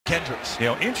Kendricks. You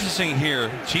know, interesting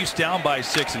here, Chiefs down by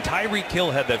 6, and Tyreek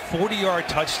Hill had that 40-yard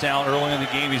touchdown early in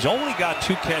the game. He's only got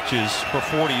 2 catches for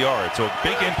 40 yards, so a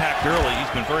big impact early.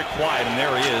 He's been very quiet, and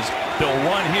there he is. They'll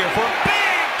run here for a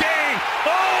big gain.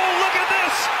 Oh, look at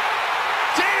this!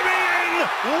 DAMIEN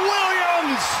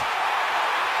Williams!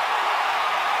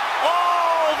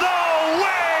 All the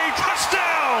way,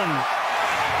 touchdown!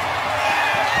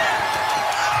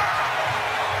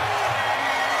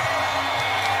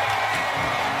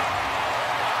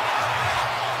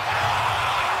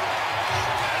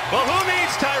 Well, who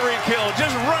needs Tyreek Hill?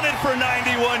 Just run it for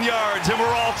 91 yards, and we're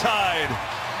all tied.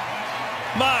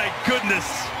 My goodness.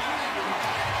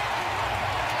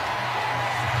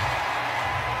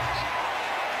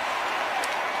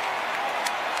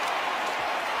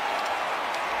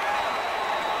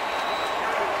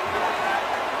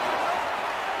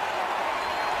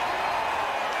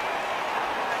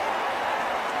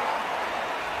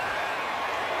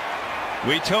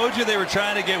 We told you they were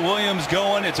trying to get Williams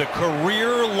going. It's a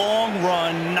career-long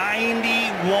run,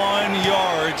 91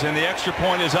 yards, and the extra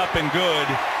point is up and good.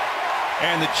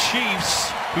 And the Chiefs,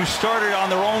 who started on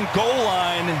their own goal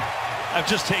line, have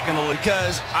just taken the lead.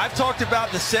 Because I've talked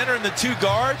about the center and the 2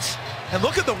 guards, and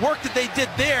look at the work that they did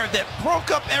there that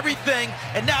broke up everything,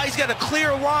 and now he's got a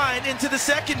clear line into the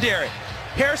secondary.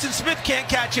 Harrison Smith can't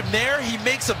catch him there. He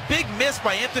makes a big miss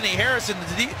by Anthony Harrison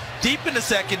deep in the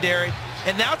secondary.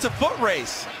 And now it's a foot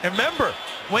race. And remember,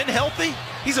 when healthy,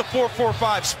 he's a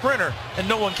 4.45 sprinter, and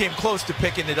no one came close to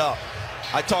picking it up.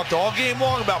 I talked all game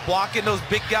long about blocking those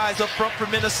big guys up front for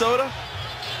Minnesota.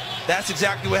 That's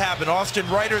exactly what happened. Austin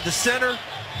Reiter, the center,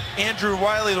 Andrew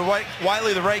Wiley,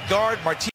 the right guard, Martinez.